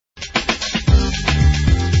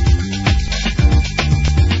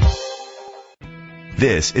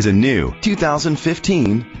This is a new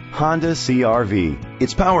 2015 Honda CR-V.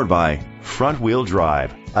 It's powered by front-wheel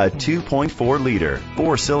drive, a 2.4-liter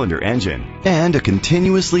four-cylinder engine, and a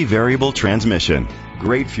continuously variable transmission.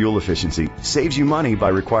 Great fuel efficiency saves you money by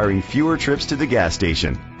requiring fewer trips to the gas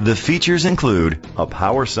station. The features include a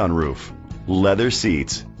power sunroof, leather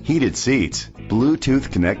seats, heated seats, Bluetooth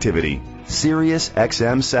connectivity, Sirius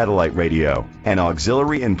XM satellite radio, and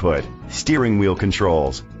auxiliary input, steering wheel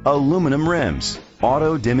controls, aluminum rims,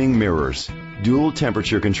 auto-dimming mirrors, dual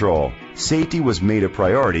temperature control. Safety was made a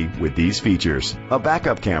priority with these features: a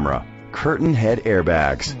backup camera, curtain head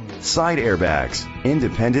airbags, side airbags,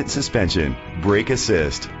 independent suspension, brake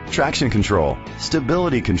assist, traction control,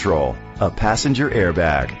 stability control, a passenger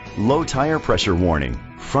airbag, low tire pressure warning,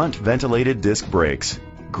 front ventilated disc brakes.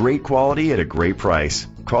 Great quality at a great price.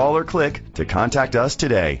 Call or click to contact us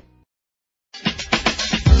today.